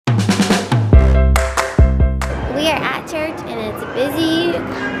church and it's busy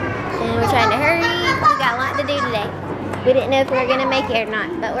and we're trying to hurry. We got a lot to do today. We didn't know if we were gonna make it or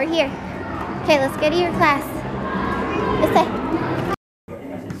not, but we're here. Okay, let's go to your class. This way.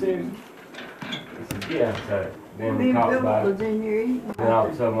 Yeah, so then we talked about it. Then all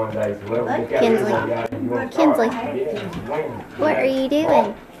of a sudden one day, so Kinsley. Kinsley. What are you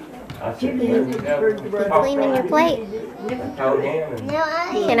doing? I said, Cleaning your plate.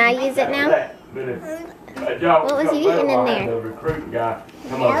 Can I use it now? What was you eating in there? The recruit guy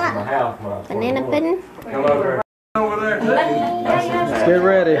come over to my house. Banana pudding? Come over. Let's get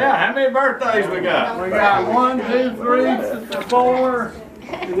ready. Yeah, how many birthdays we got? We got 1, 2, 3, 4.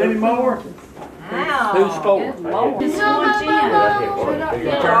 Any more? Wow. Who's 4? Just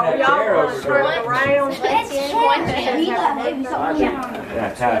one chin.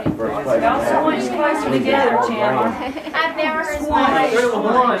 Y'all so much closer together, Chandler. I've never heard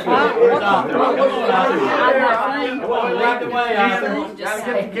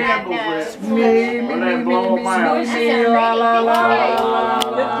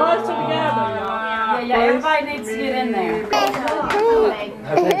Get closer together. Yeah, everybody needs to get in there.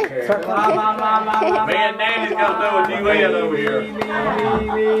 Me and Nanny's gonna do a duet over here.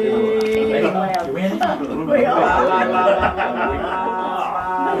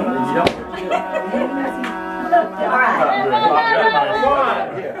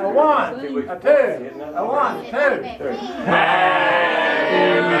 A one, a two, a 1, 2, 3.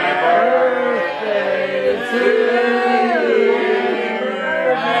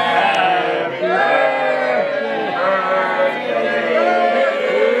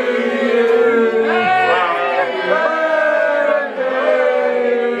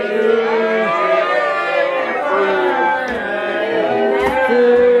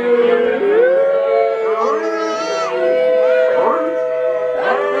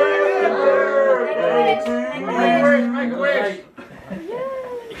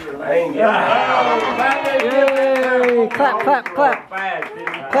 Happy birthday to you. Clap, clap, clap.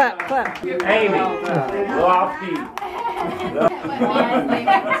 Clap, clap. Amy, Lofty.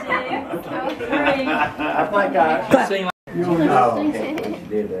 I think I seen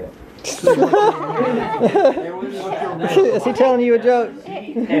did that. Is he telling you a joke?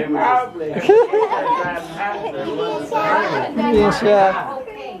 Being shy.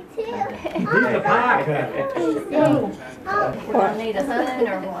 I need a spoon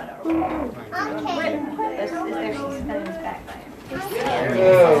or what? There's spoons back there.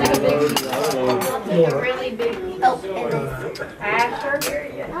 Really big. Asher.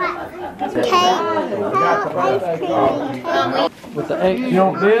 With the 8. You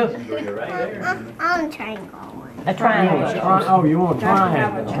want this? I'm trying to go. A triangle. Oh, you want a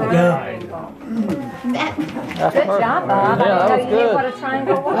triangle? That's Good job, Bob. Yeah, that was You knew what a good.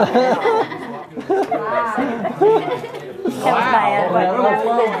 triangle was. That was bad.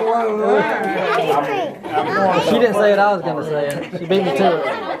 She didn't say it, I was going to say it. She beat me to it.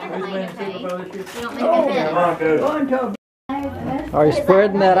 Are you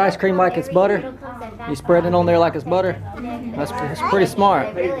spreading that ice cream like it's butter? You spreading it on there like it's butter? That's pretty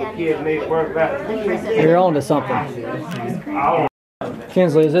smart. You're on to something.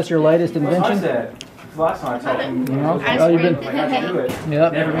 Kinsley, is this your latest invention? Last time I talked to you. Oh, you've been.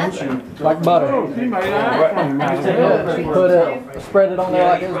 Yep. Never mentioned. Like butter. Spread it on there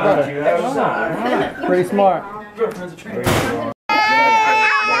like it's butter. Pretty smart.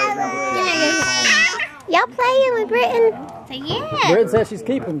 Y'all playing with Britton? Yeah. Britt said she's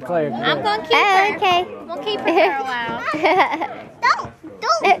keeping Claire. I'm gonna keep her. Okay. We'll keep her for a while.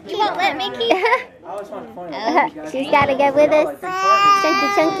 Don't. You won't let me keep her. She's gotta go with us.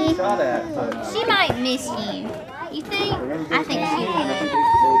 Chunky. She might miss you. You think? I think she would.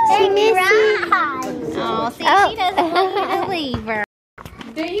 She miss you. Oh, see, she doesn't want you to leave her.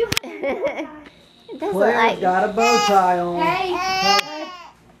 Do you? It does look like. Got a bow tie on.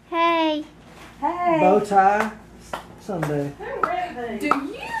 Hey. Bow tie Sunday. Do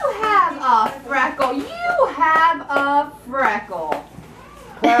you have a freckle? You have a freckle.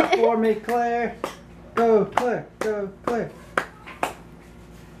 Clap for me, Claire. Go, Claire. Go, Claire.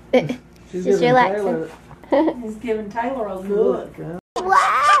 She's relaxing. He's giving Taylor a look.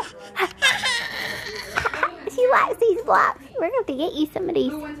 Wow. She likes these blocks. We're going to get you some of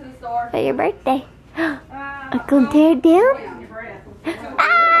these for your birthday. I'm going to tear it down.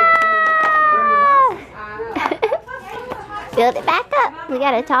 Build it back up. We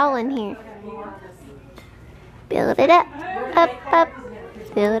got a tall one here. Build it up. Up.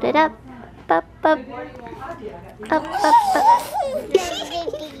 Build it up. Up. Up.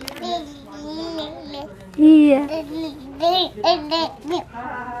 Yeah.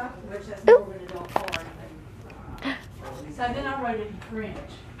 Ooh. So then I wrote it in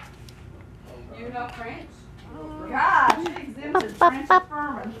French. You know French? Gosh, she exhibited French and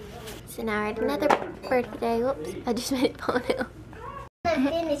Furman. So now I had another birthday. Whoops, I just made it fall down.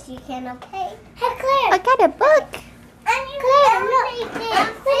 Finish, you can, okay? Hey, Claire. I got a book. Claire, look. Look at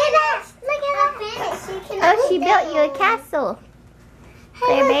that. Look at that. Finish, you can. Oh, she built you a castle.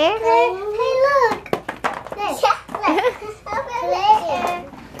 Claire Bear? Hey, look.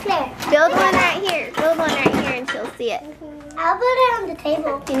 Claire. Build one right here. Build one right here and she'll see it. I'll put it on the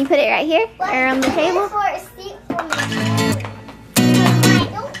table. Can you put it right here? Or on the table? For a seat for me.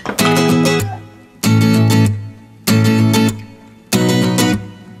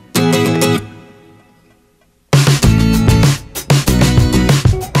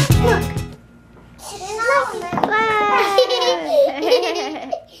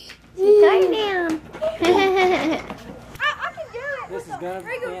 This is gonna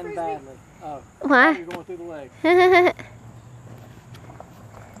end badly. Oh, Why? you're going through the leg.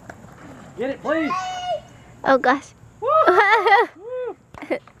 Get it, please. Oh gosh. I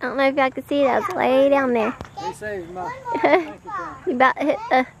don't know if y'all can see it. I was way down there. He saves my. Thank you, Tom. You about hit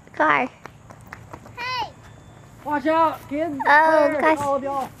the car. Watch out, kids. Oh, There, gosh. all of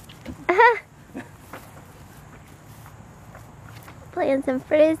y'all. Playing some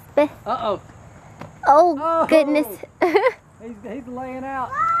frisbee. Uh-oh. Oh, goodness. He's laying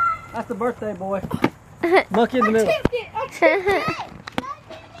out. That's the birthday boy. Monkey in the middle. I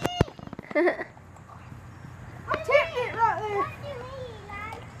tipped it right there.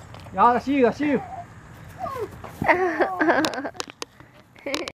 Y'all, that's you. That's you.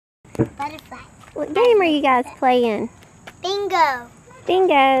 Butterfly. What game are you guys playing? Bingo.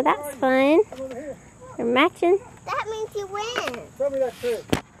 Bingo. That's fun. We're matching. That means you win. Show me that trick.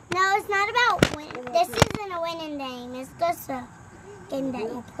 No, it's not about winning. This isn't a winning game. It's just a game that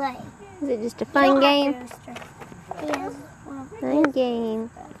you play. Is it just a fun game? Yes. Fun game.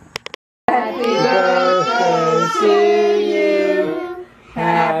 Happy birthday to you.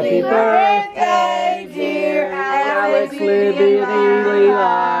 Happy birthday, dear Alex, Libby, and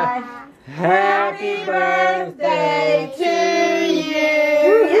Eli. Happy birthday to you.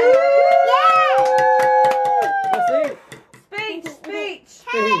 Let's see. Speech.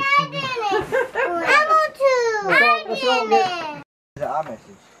 Hey, I did it. I want to. Let's all I did it.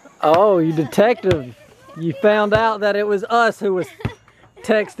 Oh, you detective. You found out that it was us who was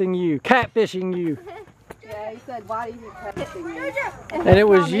texting you, catfishing you. Yeah, he said, why do you texting me? And it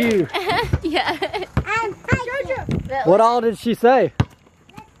was you. Yeah. What all did she say?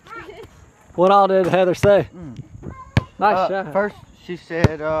 What all did Heather say? Nice shot. First, she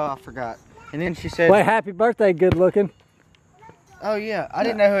said, I forgot. And then she said, Wait, happy birthday, good looking. oh yeah, I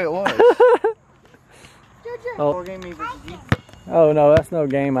didn't know who it was. Oh. Game me versus you. Oh no, that's no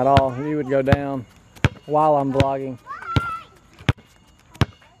game at all. You would go down while I'm vlogging.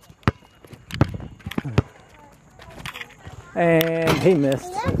 And he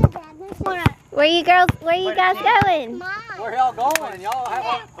missed. Where you guys going? Where y'all going? Y'all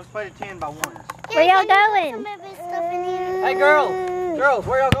have Let's play the 10 by 1s. Where y'all going? Hey girls,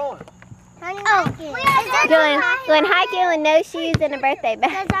 where y'all going? Going hiking with no shoes and a birthday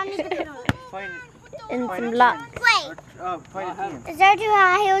bag. Play And some blocks. Wait, play the 10. is there 2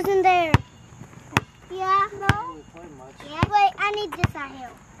 high heels in there? Yeah. No? Yeah. Wait, I need this high heel.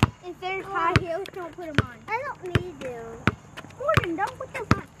 If there's high heels, don't put them on. I don't need them. Gordon, don't put them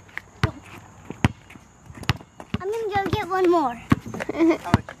on. I'm gonna go get one more. How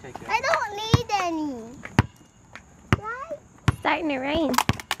much you take that? I don't need any. Right? Starting to rain.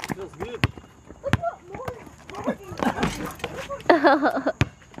 Feels good. Oh.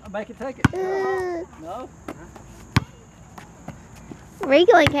 I'll make it take it. No? Where you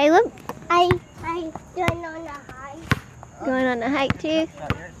going, Caleb? I going on the high. Going on a hike too?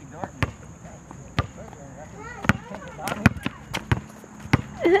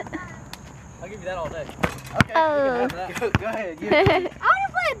 I'll give you that all day. Okay, Oh. you can have that. Go ahead, give it. I want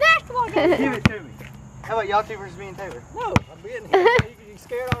to play a basketball game. Give it to me. How about y'all two versus me and Taylor? No, I'm being here. You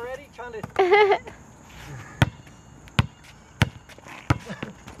scared already? Trying to...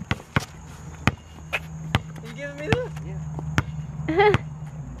 You giving me this? Yeah.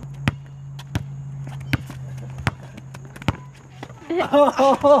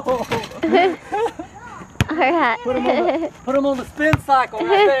 Oh! Alright. Put him on the spin cycle right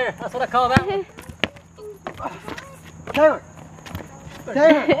there. That's what I call that one. Taylor!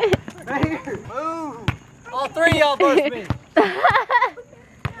 Taylor! Right here! Move! All 3 of y'all versus me.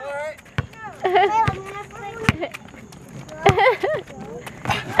 Alright.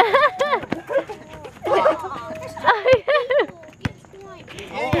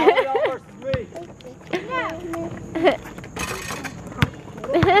 All y'all versus me.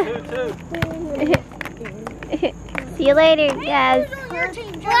 too. See you later, guys.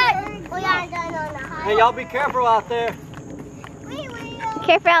 Hey, y'all be careful out there.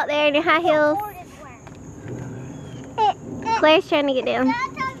 Careful out there in your high heels. Claire's trying to get down.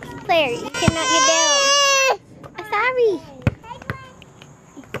 Claire, you cannot get down. I'm sorry.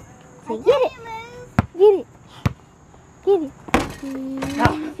 So get it. Get it. Get it.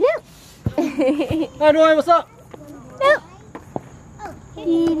 No. Hey, Dwayne, what's up? Nope.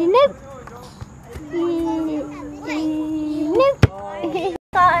 Nope. Nope.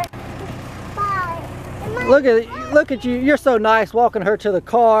 Look at you. You're so nice walking her to the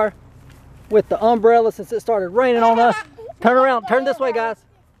car with the umbrella since it started raining on us. Turn around. Turn this way, guys.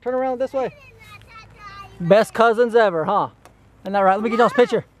 Turn around this way. Best cousins ever, huh? Isn't that right? Let me get y'all's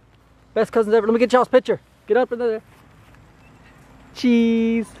picture. Best cousins ever. Let me get y'all's picture. Get up in there.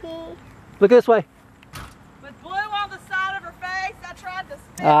 Cheese. Look this way. With blue on the side of her face, I tried to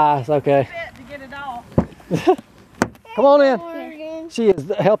spit It's okay. to get it off. Come on in. She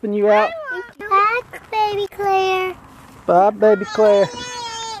is helping you out. Bye, baby Claire. Bye, baby Claire.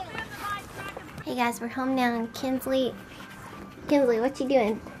 Hey guys, we're home now, and Kinsley, what you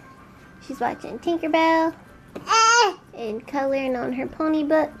doing? She's watching Tinkerbell and coloring on her pony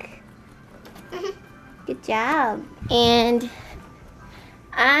book. Good job. And me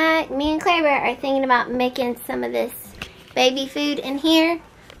and Claire are thinking about making some of this baby food in here.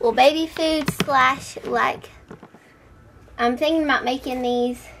 Well, baby food slash like, I'm thinking about making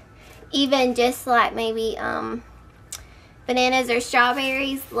these even just like maybe bananas or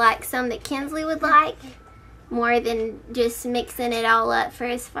strawberries, like some that Kinsley would like, more than just mixing it all up for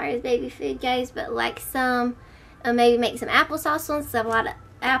as far as baby food goes, but like some, maybe make some applesauce ones, so I have a lot of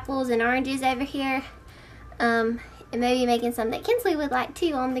apples and oranges over here, and maybe making some that Kinsley would like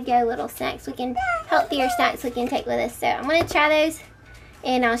too, on the go little snacks healthier snacks we can take with us. So I'm going to try those,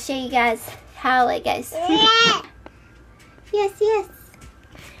 and I'll show you guys how it goes. Yes, yes.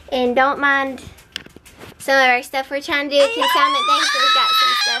 And don't mind some of our stuff we're trying to do consignment things, so we've got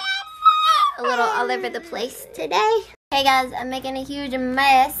some stuff a little all over the place today. Hey guys, I'm making a huge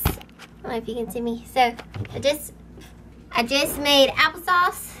mess. I don't know if you can see me. So I just made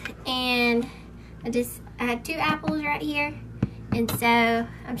applesauce, and I had 2 apples right here, and so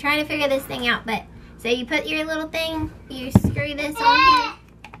I'm trying to figure this thing out. But so you put your little thing, you screw this on here,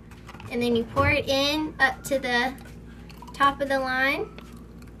 and then you pour it in up to the top of the line.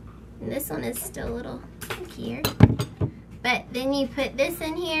 And this one is still a little here, but then you put this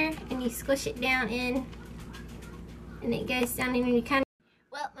in here and you squish it down in, and it goes down, and you kind of,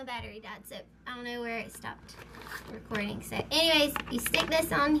 well, my battery died, so I don't know where it stopped recording. So anyways, you stick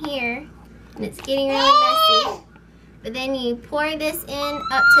this on here, and it's getting really messy, but then you pour this in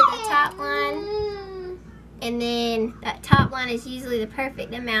up to the top line, and then that top line is usually the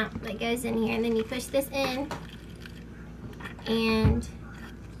perfect amount that goes in here, and then you push this in, and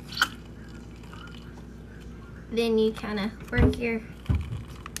then you kind of work your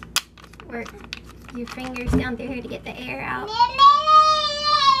fingers down through here to get the air out.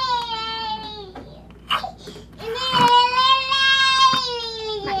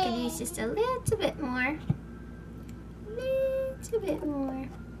 Might could use just a little bit more. Little bit more.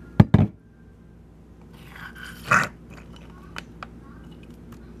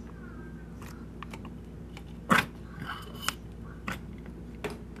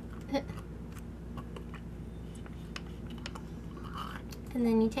 And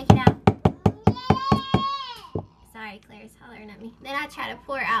then you take it out. Sorry, Claire's hollering at me. Then I try to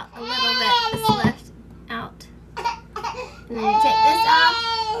pour out a little bit that's left out. And then you take this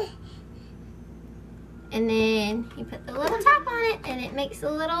off. And then you put the little top on it, and it makes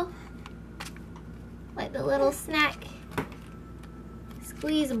a little, like the little snack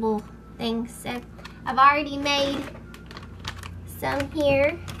squeezable thing. So I've already made some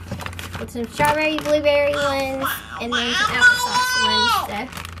here with some strawberry, blueberry ones, and then some applesauce ones. So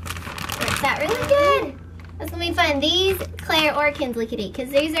works out really good. That's gonna be fun. These Claire or Kinsley could eat,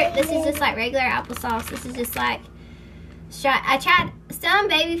 because this is just like regular applesauce. This is just like, I tried some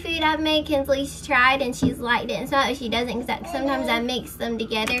baby food I've made. Kinsley's tried and she's liked it. And it's not that she doesn't, because sometimes I mix them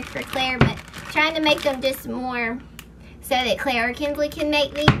together for Claire, but trying to make them just more so that Claire or Kinsley can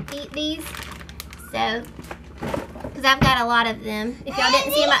eat these. So, because I've got a lot of them. If y'all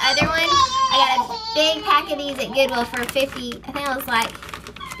didn't see my other one, I got a big pack of these at Goodwill for 50, I think it was like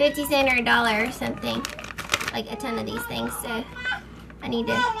 50 cents or $1 or something. Like a ton of these things, so I need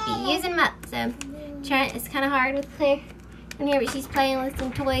to be using them up. So it's kind of hard with Claire in here, but she's playing with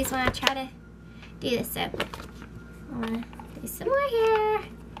some toys when I try to do this. So I'm gonna do some more here.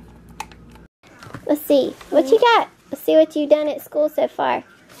 Let's see what you got. Let's see what you've done at school so far.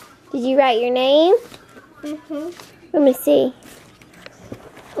 Did you write your name? Let me see.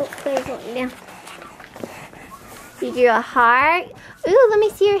 Oh, there's one down. You drew a heart. Ooh, let me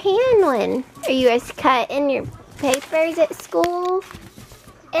see your hand one. Are you guys cutting your papers at school?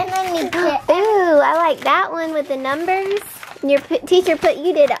 And I need to. Ooh, I like that one with the numbers. And your teacher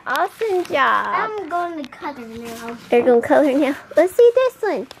you did an awesome job. I'm going to color now. They're going to color now. Let's see this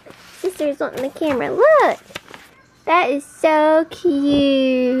one. Sister's wanting the camera. Look. That is so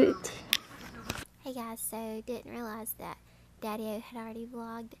cute. Hey guys, so didn't realize that Daddy-O had already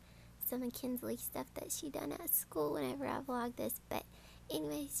vlogged some of Kinsley's stuff that she done at school whenever I vlogged this. But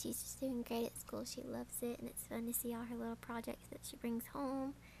anyway, she's just doing great at school. She loves it, and it's fun to see all her little projects that she brings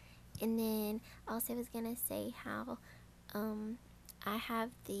home. And then also was going to say how I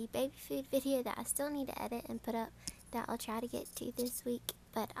have the baby food video that I still need to edit and put up that I'll try to get to this week.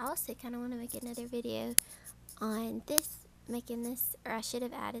 But I also kind of want to make another video on this, making this, or I should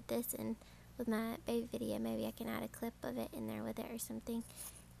have added this in with my baby video. Maybe I can add a clip of it in there with it or something.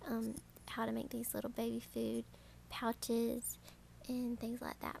 How to make these little baby food pouches and things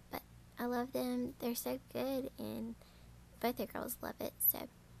like that. But I love them. They're so good, and both the girls love it. So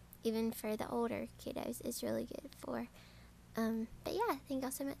even for the older kiddos, it's really good for. But yeah, thank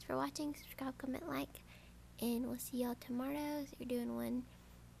y'all so much for watching. Subscribe, comment, like, and we'll see y'all tomorrow. So we're doing one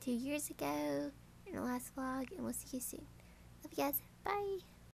 2 years ago in the last vlog, and we'll see you soon. Love you guys. Bye.